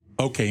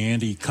Okay,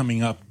 Andy,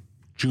 coming up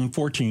June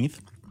 14th,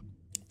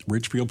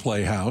 Ridgefield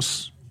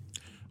Playhouse.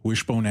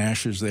 Wishbone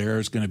Ash is there.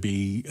 Is going to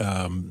be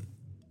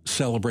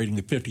celebrating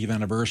the 50th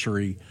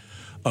anniversary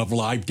of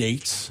live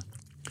dates.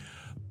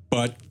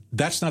 But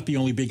that's not the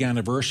only big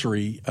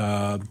anniversary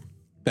that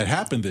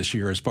happened this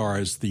year as far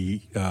as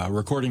the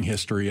recording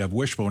history of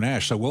Wishbone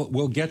Ash. So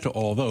we'll get to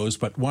all those,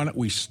 but why don't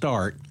we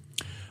start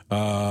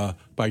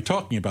by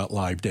talking about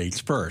live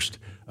dates first.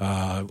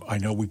 I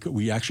know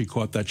we actually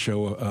caught that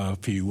show a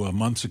few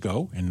months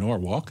ago in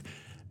Norwalk,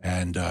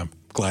 and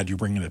glad you're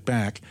bringing it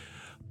back.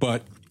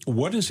 But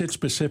what is it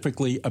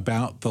specifically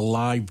about the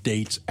Live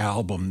Dates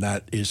album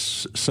that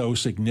is so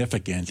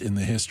significant in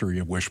the history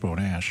of Wishbone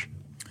Ash?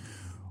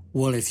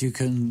 Well, if you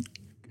can,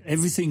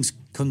 everything's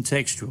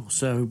contextual.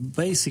 So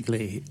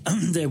basically,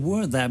 there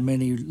weren't that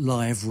many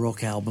live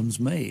rock albums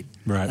made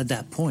at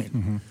that point.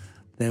 Mm-hmm.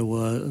 There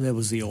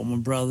was the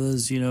Allman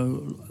Brothers,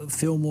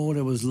 Fillmore.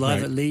 There was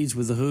Live at Leeds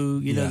with the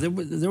Who.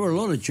 There were a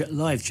lot of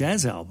live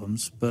jazz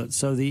albums. But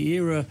so the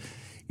era,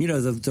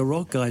 the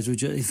rock guys were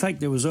just. In fact,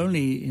 there was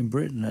only in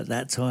Britain at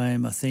that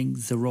time. I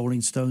think the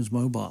Rolling Stones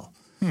Mobile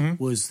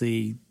was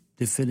the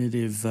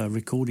definitive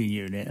recording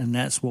unit, and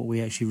that's what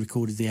we actually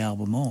recorded the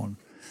album on.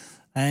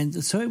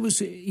 And so it was,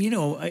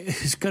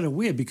 it's kind of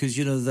weird because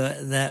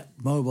that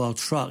mobile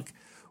truck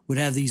would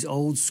have these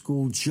old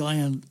school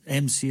giant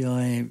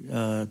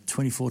MCI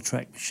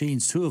 24-track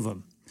machines, two of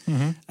them.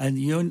 Mm-hmm.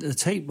 And the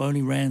tape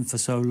only ran for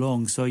so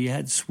long, so you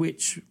had to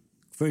switch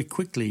very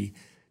quickly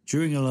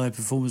during a live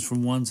performance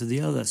from one to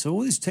the other. So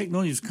all this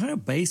technology was kind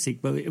of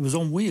basic, but it was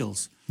on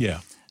wheels.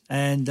 Yeah.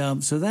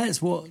 And so that's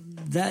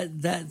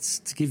that's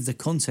to give the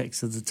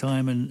context of the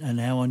time and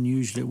how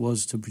unusual it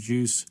was to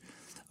produce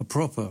a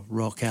proper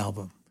rock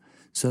album.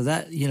 So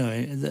that,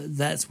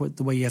 that's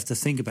the way you have to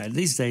think about it.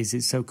 These days,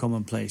 it's so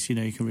commonplace.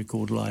 You can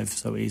record live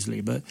so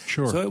easily. But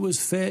sure. So it was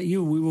fair.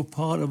 We were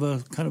part of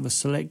a kind of a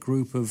select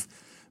group of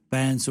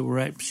bands that were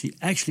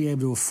actually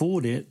able to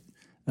afford it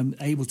and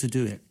able to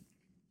do it.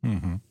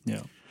 Mm-hmm.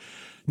 Yeah.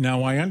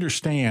 Now, I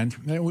understand,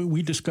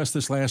 we discussed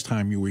this last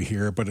time you were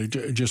here, but I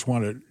just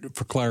wanted,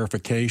 for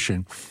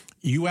clarification,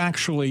 you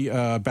actually,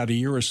 about a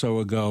year or so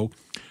ago,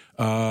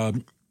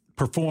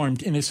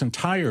 performed in its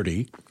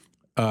entirety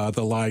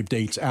the Live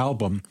Dates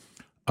album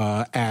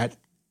at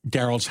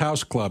Daryl's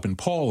House Club in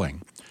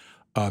Pauling.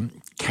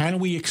 Can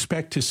we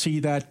expect to see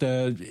that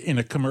in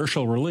a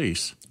commercial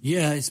release?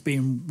 Yeah, it's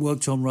being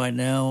worked on right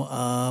now.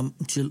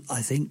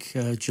 I think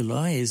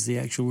July is the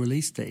actual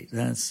release date.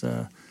 That's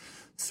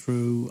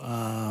through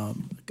a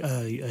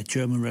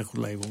German record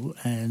label.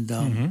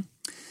 And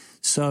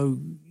so...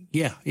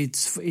 Yeah,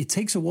 it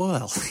takes a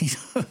while.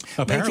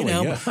 Apparently,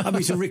 yeah. I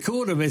mean, to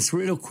record them, it's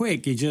real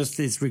quick.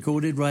 It's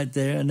recorded right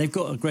there, and they've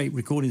got a great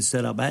recording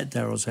setup at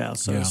Daryl's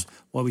house. So that's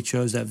why we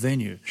chose that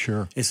venue.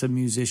 Sure, it's a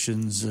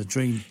musician's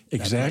dream.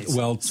 Exactly.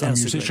 Well, a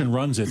musician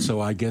runs it,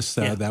 so I guess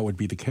that would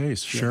be the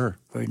case. Yeah. Sure,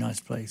 very nice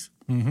place.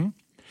 Mm-hmm.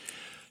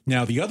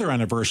 Now, the other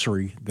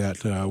anniversary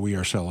that we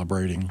are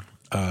celebrating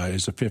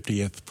is the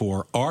 50th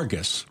for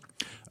Argus,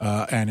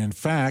 and in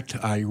fact,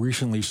 I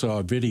recently saw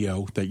a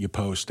video that you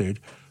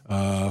posted.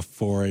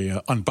 For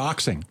a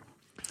unboxing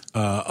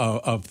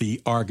of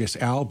the Argus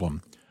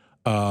album.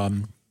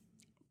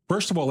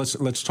 First of all,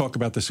 let's talk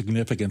about the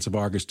significance of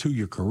Argus to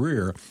your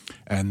career,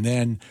 and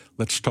then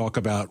let's talk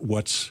about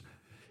what's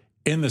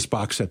in this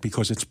box set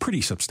because it's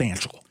pretty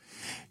substantial.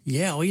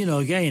 Yeah, well,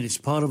 again, it's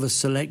part of a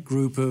select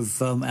group of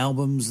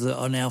albums that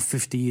are now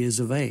 50 years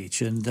of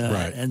age, and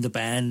the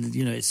band,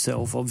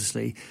 itself,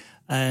 obviously.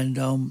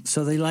 And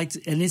so they liked,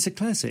 and it's a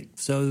classic.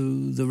 So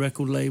the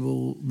record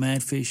label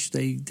Madfish,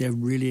 they're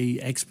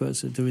really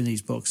experts at doing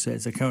these box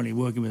sets. They're currently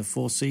working with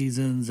Four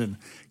Seasons and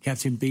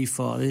Captain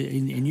Beefheart.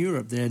 In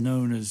Europe, they're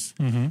known as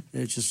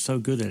they're just so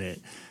good at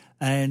it.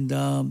 And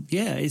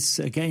it's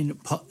again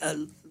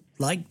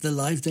like the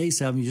Live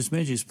Dates album you just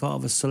mentioned. It's part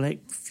of a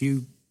select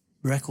few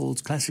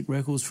records, classic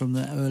records from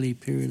the early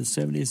period of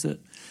the 70s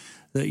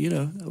that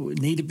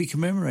need to be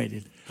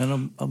commemorated.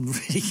 And I'm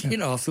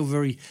really, I feel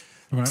very.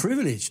 Right.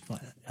 Privileged.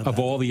 Of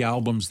all the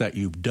albums that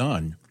you've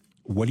done,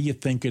 what do you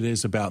think it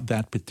is about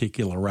that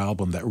particular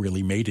album that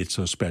really made it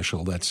so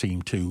special that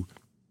seemed to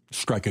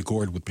strike a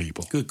chord with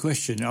people? Good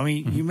question. I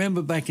mean, you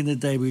remember back in the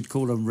day we'd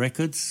call them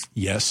records?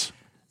 Yes.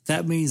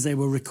 That means they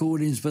were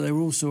recordings, but they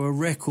were also a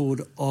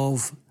record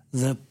of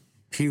the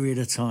period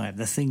of time,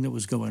 the thing that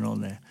was going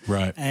on there.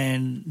 Right.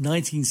 And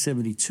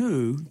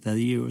 1972, the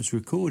year it was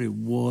recorded,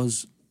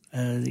 was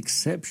an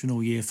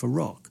exceptional year for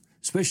rock,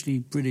 especially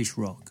British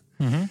rock.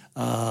 Mm-hmm.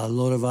 A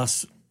lot of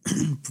us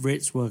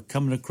Brits were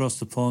coming across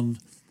the pond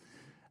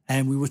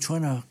and we were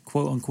trying to,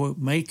 quote-unquote,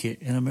 make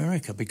it in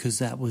America because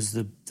that was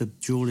the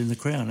jewel in the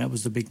crown. That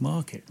was the big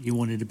market. You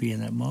wanted to be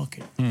in that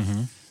market,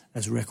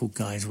 as record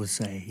guys would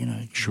say,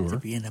 sure. To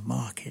be in the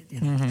market,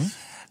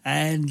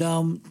 And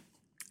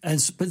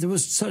but there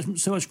was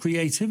so much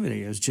creativity.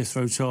 There was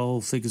Jethro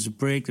Tull, Figures of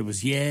Brick, there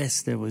was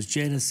Yes, there was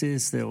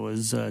Genesis, there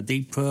was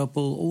Deep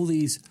Purple, all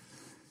these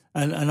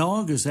And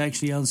Argus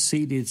actually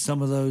unseated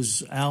some of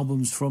those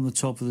albums from the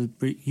top of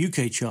the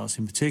UK charts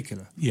in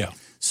particular. Yeah.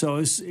 So,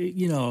 it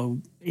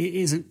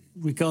is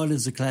regarded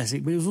as a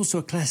classic, but it was also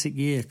a classic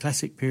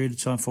period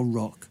of time for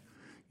rock.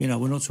 We're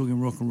not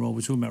talking rock and roll,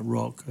 we're talking about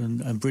rock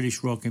and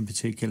British rock in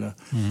particular.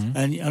 Mm-hmm.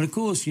 And of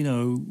course,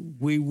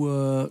 we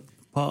were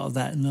part of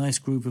that nice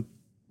group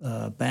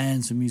of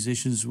bands and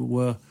musicians who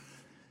were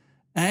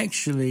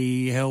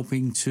actually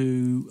helping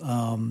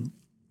to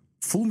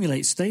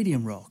formulate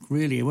stadium rock,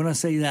 really. When I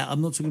say that,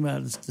 I'm not talking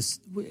about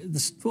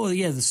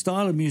the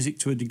style of music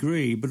to a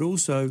degree, but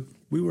also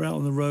we were out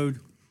on the road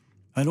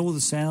and all the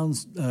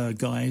sounds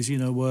guys,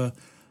 were,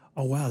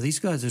 oh, wow, these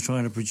guys are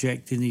trying to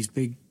project in these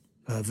big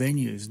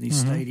venues,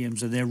 these mm-hmm.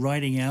 stadiums, and they're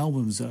writing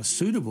albums that are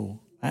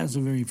suitable. That's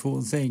a very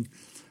important thing.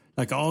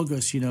 Like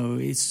Argus,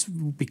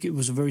 it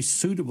was a very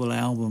suitable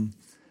album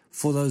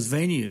for those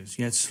venues.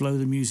 You had to slow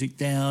the music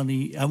down,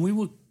 and we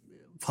were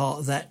part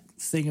of that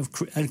thing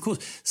and of course,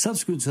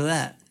 subsequent to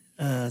that,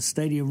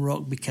 stadium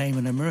rock became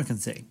an American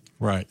thing,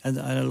 right? And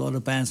a lot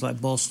of bands like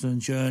Boston,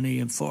 Journey,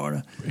 and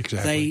Foreigner,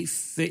 exactly,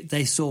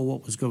 they saw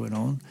what was going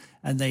on,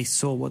 and they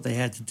saw what they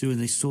had to do, and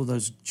they saw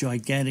those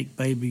gigantic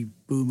baby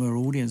boomer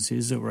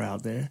audiences that were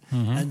out there,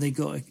 mm-hmm. and they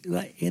got,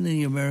 like, in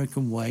the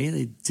American way,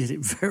 they did it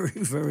very,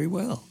 very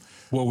well.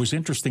 What was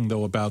interesting,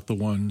 though, about the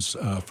ones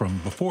from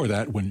before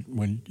that,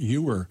 when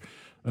you were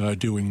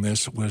doing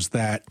this, was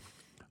that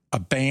a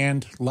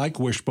band like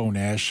Wishbone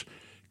Ash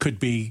could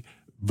be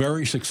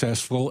very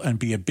successful and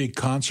be a big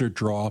concert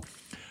draw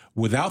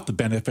without the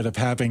benefit of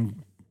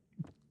having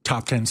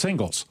top 10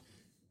 singles.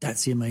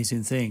 That's the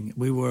amazing thing.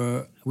 We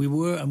were,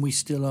 and we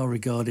still are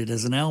regarded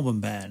as an album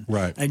band.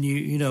 Right. And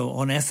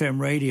on FM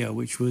radio,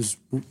 which was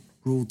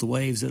ruled the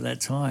waves at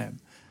that time,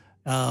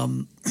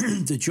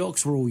 the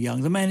jocks were all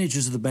young. The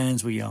managers of the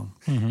bands were young.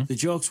 Mm-hmm. The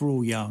jocks were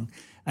all young.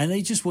 And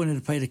they just wanted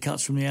to play the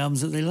cuts from the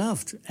albums that they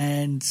loved.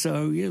 And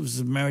so it was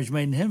a marriage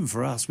made in heaven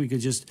for us.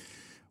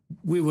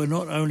 We were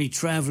not only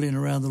traveling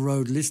around the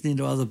road, listening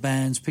to other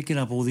bands, picking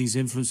up all these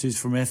influences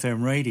from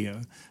FM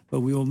radio,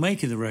 but we were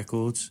making the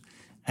records,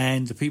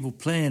 and the people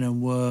playing them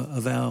were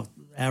of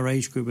our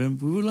age group.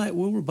 And we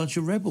were a bunch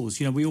of rebels.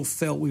 We all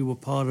felt we were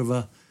part of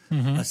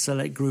mm-hmm. a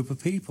select group of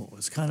people.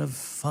 It's kind of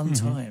fun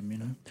mm-hmm.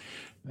 time,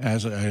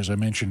 As I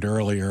mentioned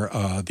earlier,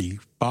 the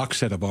box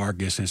set of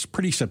Argus is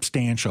pretty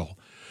substantial.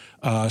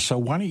 So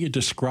why don't you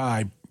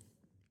describe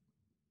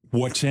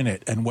what's in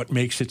it and what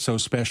makes it so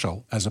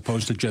special, as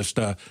opposed to just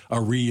a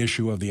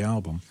reissue of the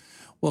album?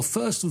 Well,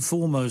 first and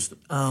foremost,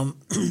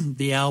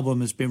 the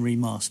album has been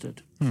remastered,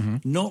 mm-hmm.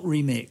 not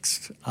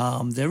remixed.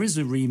 There is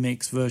a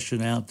remix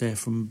version out there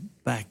from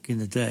back in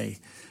the day.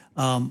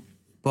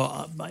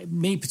 But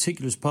me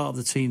particularly, as part of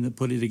the team that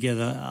put it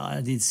together, I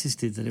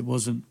insisted that it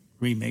wasn't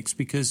remixed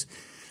because,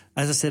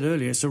 as I said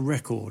earlier, it's a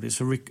record. It's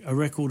a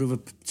record of a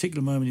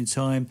particular moment in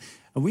time.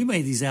 And we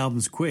made these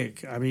albums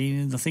quick. I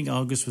mean, I think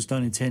Argus was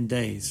done in 10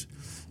 days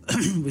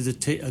with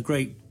a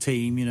great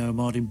team,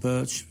 Martin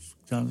Birch,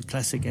 a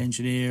classic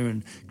engineer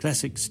and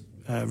classic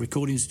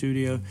recording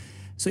studio.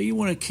 So you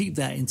want to keep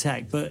that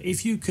intact. But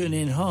if you can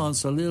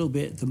enhance a little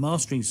bit the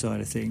mastering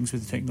side of things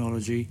with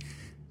technology,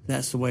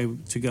 that's the way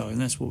to go. And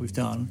that's what we've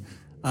done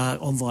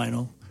on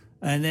vinyl.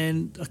 And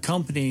then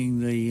accompanying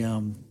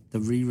the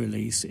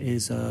re-release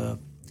is a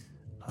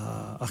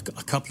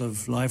couple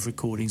of live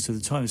recordings at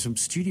the time, some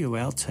studio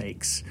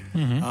outtakes,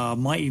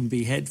 mm-hmm. Might even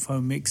be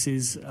headphone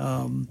mixes,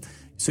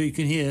 so you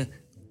can hear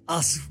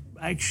us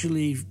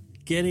actually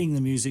getting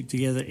the music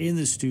together in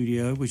the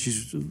studio, which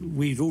is,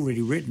 we'd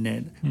already written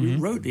it. Mm-hmm. We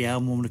wrote the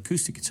album on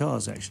acoustic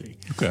guitars, actually.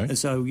 Okay. And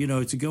so,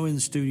 to go in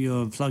the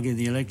studio and plug in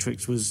the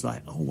electrics was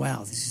like, oh, wow,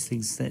 this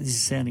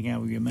is sounding how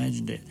we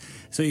imagined it.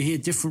 So you hear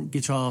different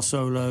guitar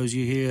solos,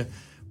 you hear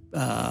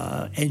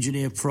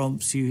engineer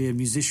prompts, you hear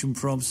musician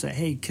prompts, say,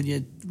 hey,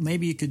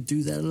 maybe you could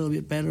do that a little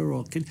bit better,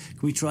 or can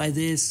we try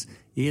this?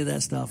 You hear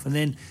that stuff. And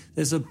then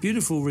there's a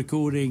beautiful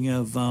recording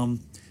of,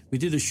 we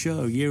did a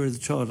show, Year of the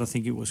Child, I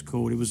think it was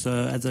called. It was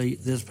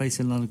there's a place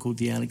in London called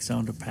the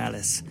Alexandra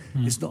Palace.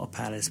 Mm. It's not a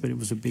palace, but it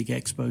was a big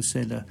expo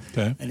centre.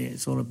 Okay. And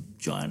it's on a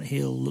giant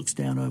hill, looks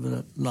down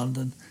over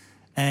London.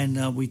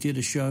 And we did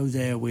a show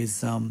there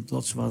with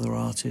lots of other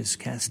artists,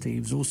 cast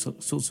teams, all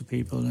sorts of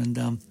people,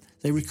 and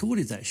they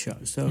recorded that show.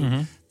 So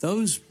mm-hmm.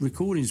 those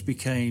recordings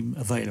became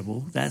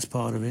available. That's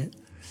part of it.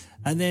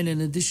 And then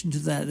in addition to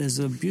that, there's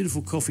a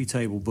beautiful coffee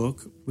table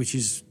book, which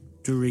is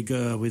de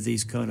rigueur with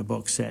these kind of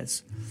box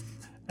sets.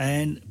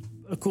 And,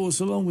 of course,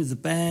 along with the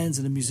bands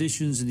and the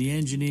musicians and the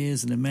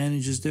engineers and the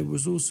managers, there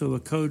was also a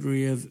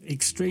coterie of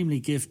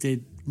extremely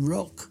gifted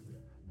rock,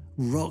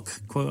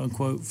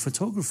 quote-unquote,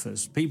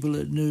 photographers, people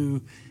that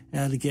knew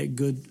how to get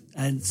good.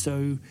 And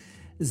so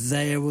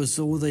there was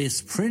all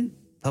this print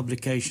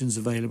publications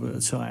available at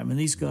the time, and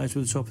these guys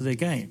were at the top of their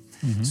game.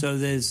 Mm-hmm. So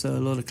there's a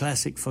lot of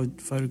classic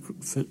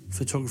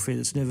photography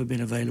that's never been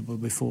available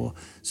before.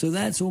 So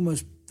that's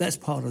that's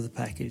part of the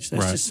package.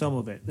 That's just some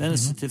of it. Then a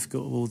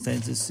certificate of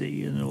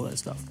authenticity and all that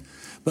stuff.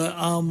 But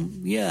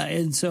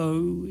and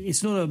so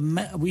it's not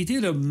we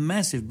did a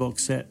massive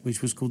box set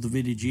which was called the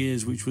Vintage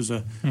Years, which was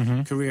a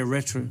career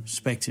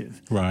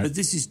retrospective. Right. But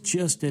this is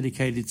just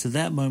dedicated to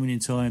that moment in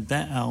time,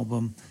 that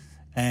album,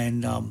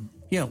 and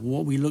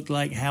what we looked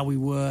like, how we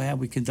were, how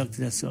we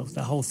conducted ourselves.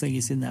 The whole thing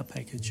is in that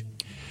package.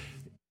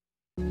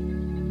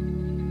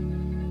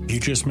 You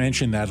just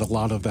mentioned that a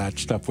lot of that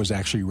stuff was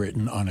actually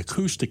written on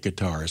acoustic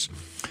guitars.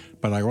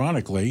 But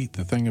ironically,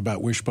 the thing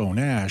about Wishbone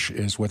Ash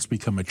is what's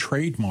become a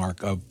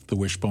trademark of the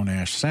Wishbone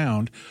Ash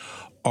sound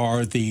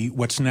are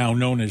what's now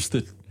known as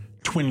the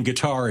twin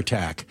guitar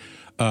attack,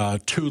 2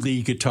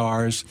 lead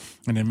guitars,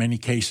 and in many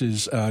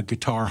cases,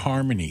 guitar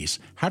harmonies.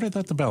 How did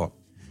that develop?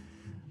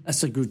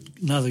 That's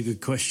another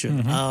good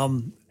question.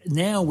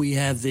 Now we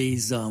have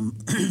these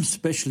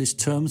specialist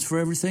terms for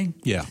everything.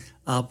 Yeah.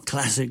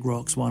 Classic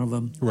rock's one of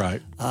them.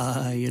 Right.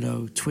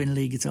 Twin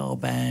lead guitar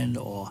band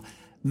or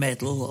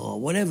metal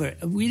or whatever.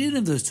 We didn't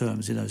have those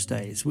terms in those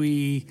days.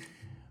 We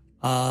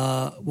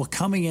were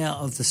coming out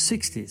of the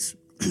 60s.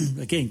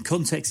 Again,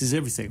 context is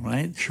everything,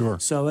 right? Sure.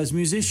 So as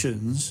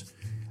musicians,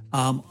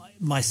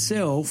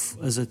 myself,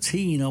 as a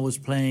teen, I was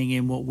playing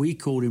in what we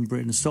called in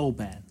Britain soul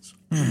bands.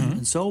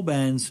 And soul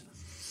bands,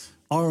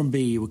 R&B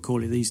you would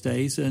call it these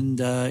days,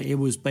 and it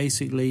was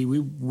basically,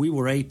 we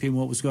were aping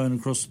what was going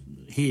across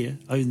here,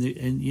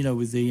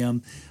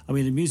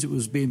 the music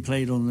was being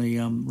played on the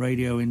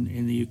radio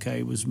in the UK.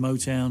 It was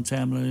Motown,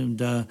 Tamla, and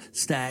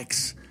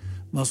Stax,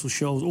 Muscle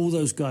Shoals, all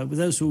those guys.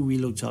 Those who we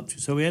looked up to.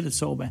 So we had a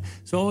soul band.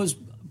 So I was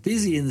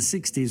busy in the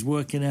 60s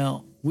working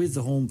out with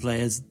the horn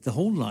players, the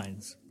horn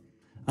lines.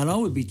 And I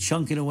would be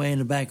chunking away in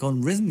the back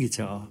on rhythm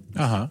guitar.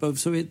 But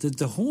so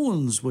the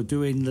horns were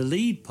doing the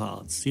lead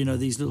parts,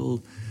 these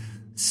little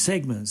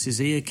segments, this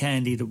ear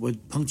candy that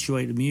would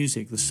punctuate the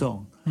music, the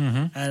song.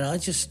 And I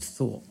just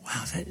thought,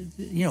 wow,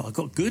 I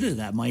got good at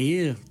that. My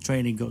ear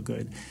training got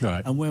good.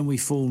 Right. And when we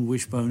formed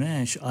Wishbone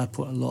Ash, I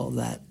put a lot of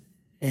that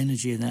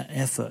energy and that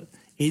effort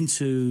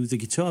into the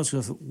guitars. So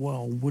I thought,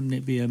 well, wouldn't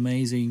it be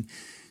amazing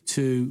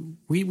to...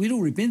 We'd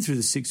already been through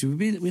the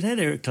 60s. We'd had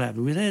Eric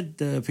Clapton, we'd had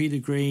Peter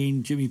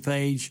Green, Jimmy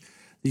Page,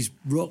 these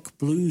rock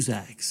blues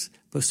acts.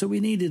 But so we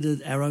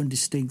needed our own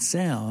distinct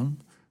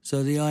sound.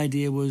 So the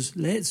idea was,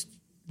 let's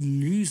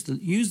use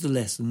the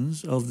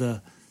lessons of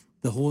the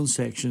horn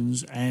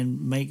sections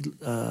and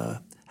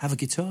have a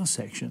guitar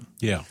section.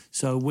 Yeah.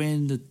 So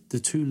when the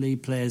 2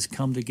 lead players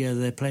come together,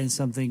 they're playing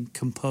something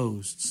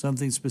composed,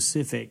 something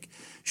specific.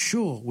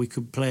 Sure, we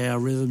could play our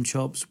rhythm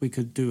chops, we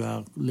could do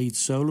our lead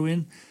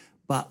soloing,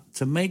 but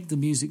to make the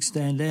music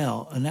stand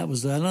out, and that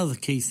was another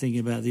key thing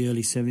about the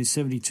early 70s,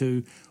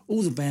 72,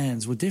 all the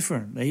bands were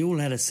different. They all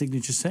had a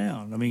signature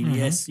sound. I mean,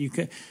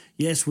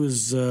 Yes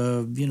was,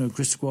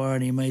 Chris Squire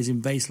and the amazing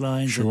bass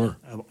lines. Sure.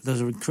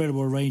 Those are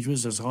incredible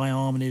arrangements. Those high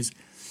harmonies.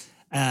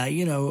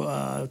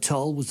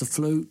 Tull was the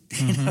flute.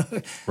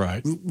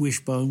 Right.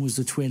 Wishbone was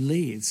the twin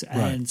leads.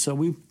 And so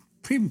we were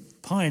pretty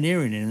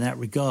pioneering in that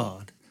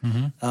regard.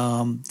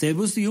 There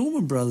was the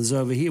Allman Brothers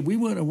over here. We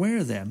weren't aware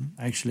of them,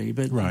 actually,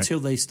 but until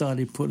they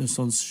started putting us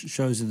on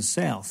shows in the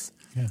South.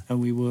 Yeah. And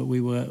we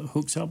were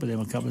hooked up with them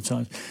a couple of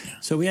times.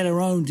 So we had our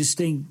own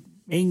distinct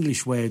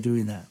English way of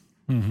doing that.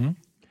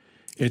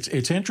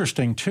 It's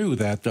interesting, too,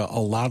 that a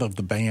lot of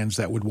the bands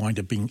that would wind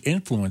up being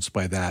influenced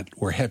by that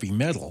were heavy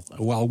metal.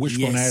 While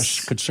Wishbone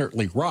Ash could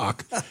certainly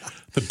rock,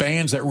 the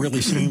bands that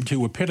really seemed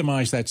to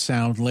epitomize that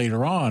sound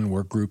later on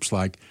were groups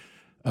like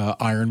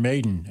Iron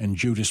Maiden and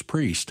Judas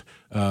Priest.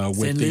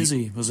 Thin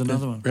Lizzy was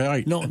another one.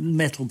 Right. Not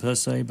metal per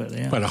se, but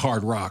yeah. But a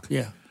hard rock.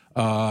 Yeah.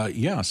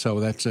 So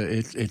that's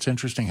it's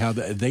interesting how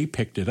they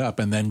picked it up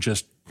and then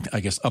just,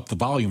 I guess, up the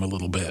volume a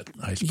little bit,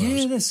 I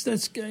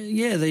suppose.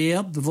 Yeah, they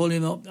up the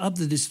volume, up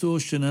the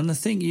distortion, and I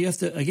think you have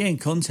to, again,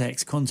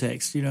 context, so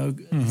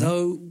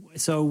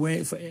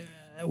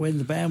when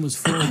the band was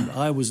formed,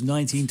 I was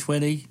 19,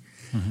 20.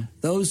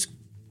 Those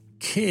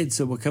kids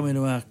that were coming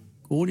to our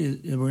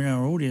audience, were in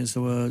our audience,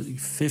 there were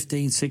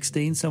 15,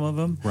 16, some of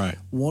them,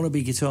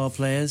 wannabe guitar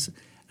players,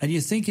 and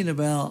you're thinking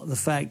about the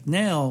fact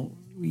now,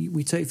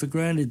 we take for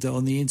granted that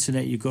on the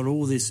internet you've got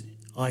all this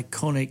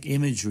iconic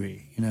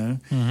imagery,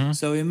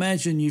 So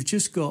imagine you've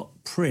just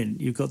got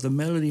print, you've got the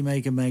Melody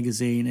Maker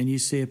magazine, and you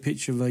see a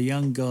picture of a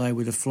young guy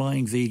with a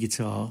flying V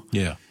guitar.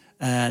 Yeah.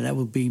 That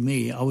would be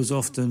me. I was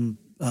often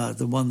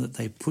the one that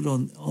they put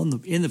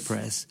in the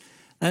press.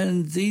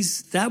 And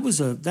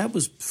that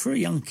was for a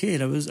young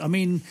kid.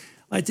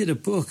 I did a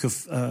book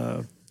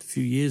a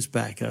few years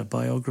back, a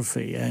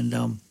biography,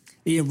 and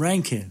Ian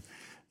Rankin,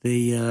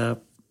 the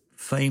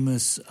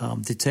famous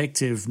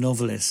detective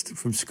novelist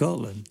from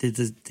Scotland, did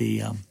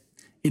the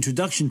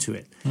introduction to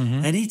it.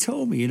 And he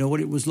told me, what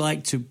it was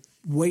like to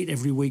wait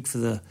every week for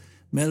the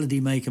Melody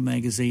Maker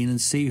magazine and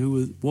see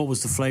what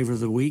was the flavor of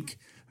the week,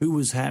 who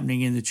was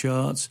happening in the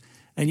charts.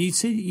 And you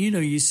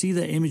see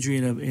that imagery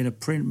in a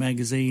print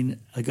magazine,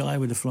 a guy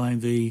with a flying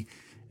V,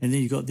 and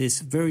then you've got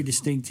this very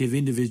distinctive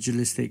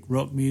individualistic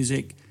rock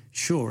music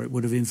sure, it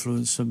would have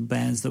influenced some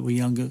bands that were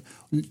younger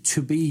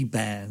to be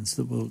bands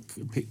that were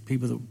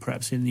people that were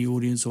perhaps in the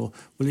audience or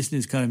were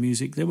listening to this kind of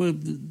music. They were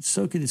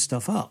soaking this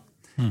stuff up.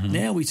 Mm-hmm.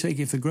 Now we take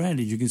it for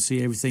granted. You can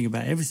see everything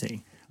about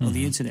everything on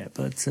the internet.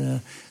 But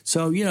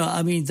so, you know,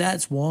 I mean,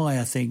 that's why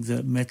I think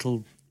that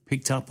metal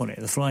picked up on it.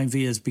 The Flying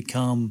V has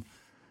become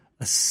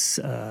it's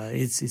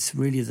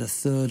really the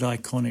third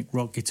iconic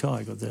rock guitar.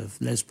 You got the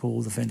Les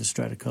Paul, the Fender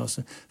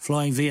Stratocaster.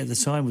 Flying V at the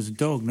time was a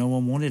dog. No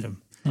one wanted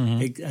them.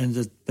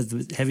 Mm-hmm. But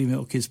the heavy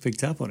metal kids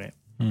picked up on it.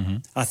 Mm-hmm.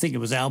 I think it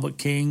was Albert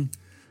King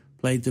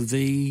played the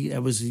V.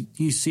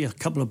 You see a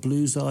couple of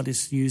blues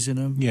artists using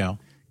them. Yeah.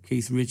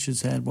 Keith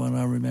Richards had one,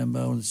 I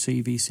remember, on the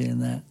CV seeing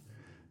that.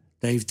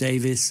 Dave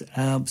Davis.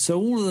 So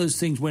all of those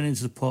things went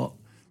into the pot,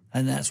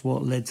 and that's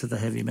what led to the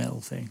heavy metal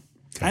thing.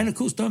 Okay. And, of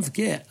course, don't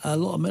forget, a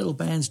lot of metal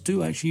bands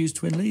do actually use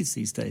twin leads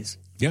these days.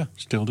 Yeah,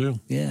 still do.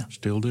 Yeah.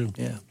 Still do.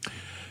 Yeah.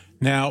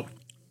 Now,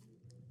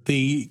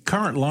 the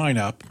current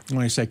lineup,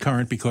 when I say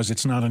current because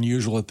it's not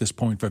unusual at this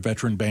point for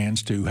veteran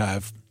bands to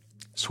have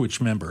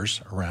switch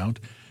members around,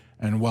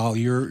 and while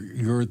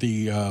you're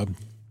the,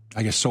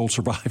 I guess, sole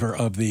survivor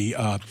of the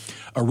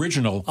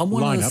original lineup. I'm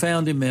one of the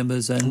founding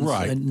members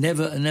and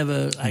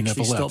never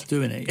actually stopped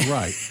doing it.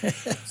 Right.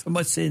 For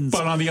my sins.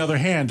 But on the other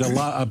hand,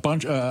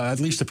 at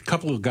least a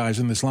couple of guys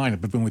in this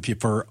lineup have been with you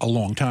for a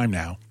long time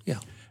now. Yeah.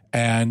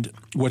 And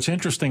what's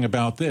interesting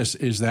about this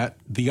is that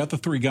the other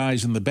three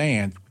guys in the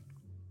band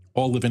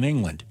all live in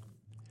England.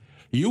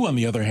 You, on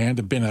the other hand,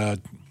 have been a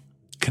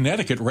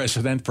Connecticut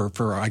resident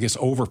for I guess,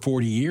 over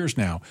 40 years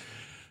now.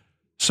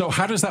 So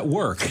how does that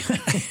work?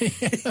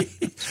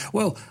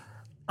 Well,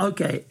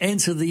 okay,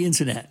 enter the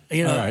internet.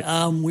 You know,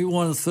 right. We were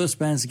one of the first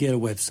bands to get a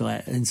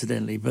website,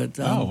 incidentally. But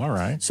all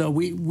right. So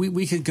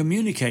we can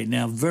communicate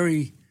now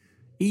very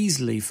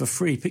easily for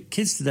free.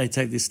 Kids today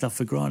take this stuff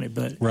for granted,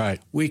 but right.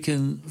 we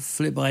can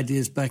flip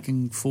ideas back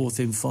and forth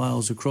in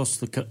files across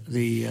the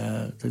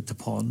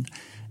pond,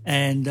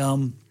 and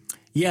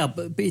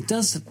but it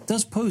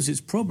does pose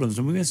its problems.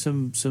 And we had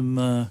some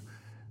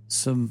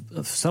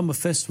summer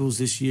festivals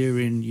this year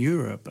in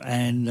Europe,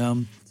 and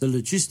the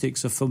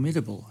logistics are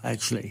formidable,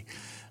 actually.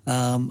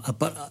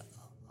 But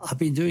I've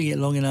been doing it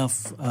long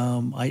enough.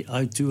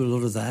 I do a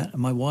lot of that.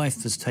 My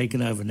wife has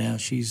taken over now.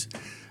 She's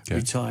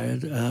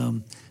retired.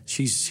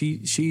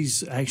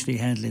 She's actually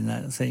handling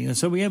that thing. And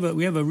so we have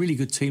a really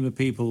good team of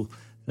people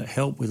that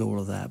help with all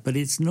of that. But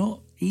it's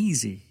not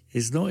easy.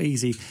 It's not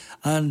easy.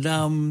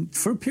 And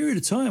for a period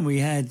of time, we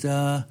had.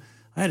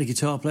 I had a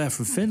guitar player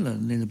from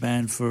Finland in the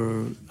band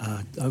for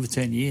over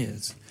 10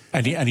 years.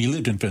 And he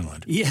lived in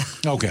Finland? Yeah.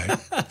 Okay.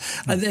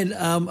 And then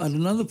at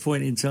another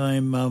point in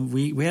time,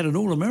 we had an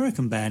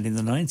all-American band in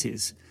the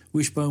 90s.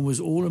 Wishbone was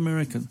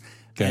all-American.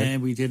 Okay.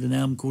 And we did an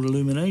album called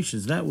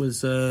Illuminations. That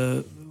was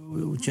a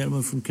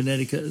gentleman from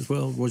Connecticut as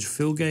well, Roger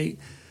Philgate,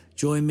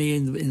 joined me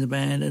in the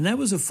band. And that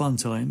was a fun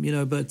time, you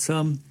know. But,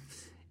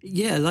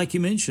 like you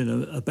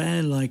mentioned, a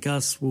band like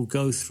us will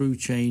go through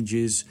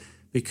changes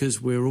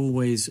because we're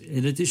always,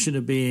 in addition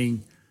to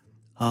being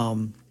a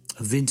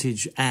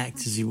vintage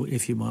act,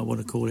 if you might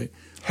want to call it.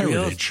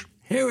 Heritage.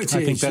 Heritage.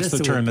 I think that's the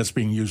term that's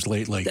being used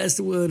lately. That's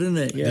the word, isn't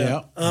it?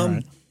 Yeah.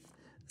 Right.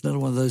 Another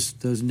one of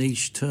those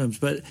niche terms.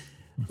 But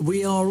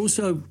we are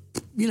also,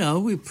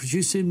 we're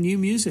producing new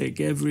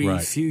music. Every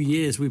few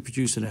years we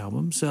produce an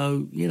album.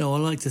 So, I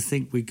like to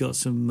think we got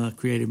some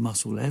creative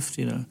muscle left,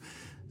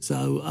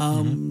 So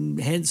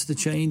hence the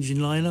change in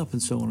lineup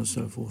and so on and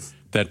so forth.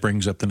 That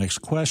brings up the next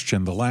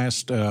question. The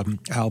last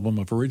album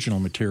of original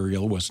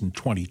material was in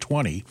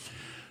 2020.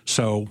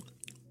 So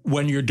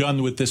when you're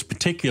done with this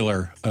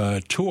particular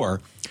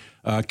tour,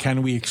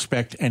 can we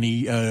expect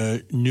any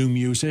new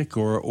music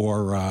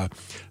or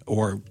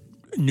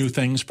new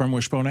things from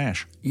Wishbone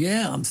Ash?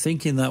 Yeah, I'm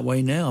thinking that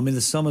way now. I mean,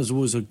 the summer's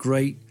always a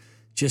great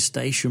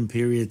gestation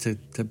period to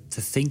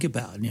think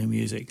about new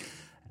music.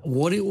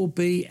 What it will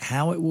be,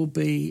 how it will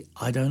be,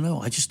 I don't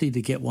know. I just need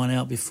to get one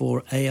out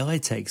before AI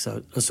takes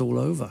us all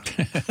over.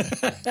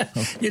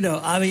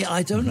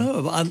 I don't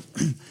know.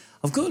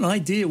 I've got an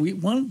idea.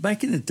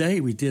 Back in the day,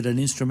 we did an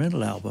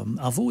instrumental album.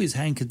 I've always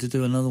hankered to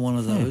do another one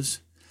of those.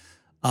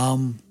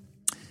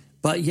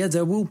 But yeah,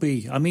 there will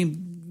be. I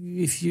mean,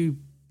 if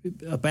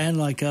a band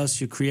like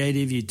us, you're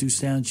creative, you do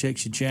sound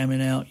checks, you're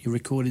jamming out, you're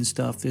recording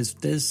stuff.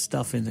 There's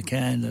stuff in the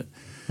can that,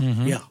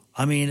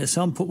 I mean, at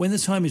some point, when the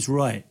time is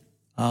right.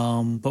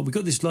 But we've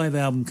got this live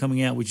album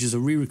coming out, which is a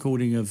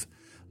re-recording of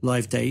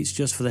live dates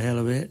just for the hell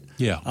of it.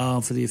 Yeah.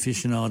 For the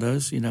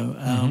aficionados,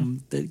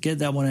 get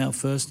that one out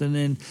first. And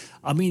then,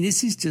 I mean,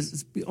 this is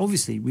just,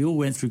 obviously, we all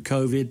went through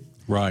COVID.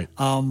 Right.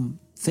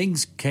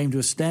 Things came to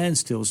a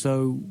standstill.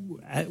 So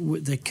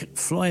they're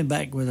flying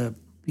back with a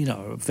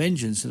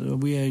vengeance.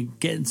 We are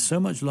getting so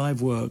much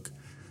live work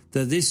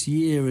that this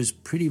year has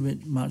pretty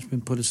much been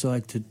put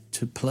aside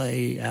to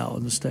play out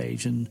on the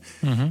stage. And,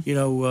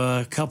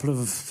 a couple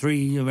of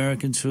 3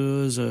 American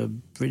tours, a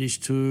British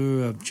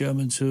tour, a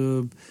German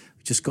tour. We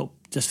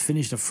just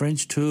finished a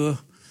French tour.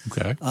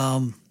 Okay.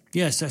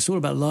 Yes, that's all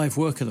about live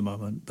work at the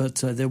moment. But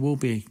there will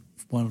be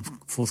one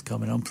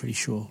forthcoming, I'm pretty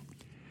sure.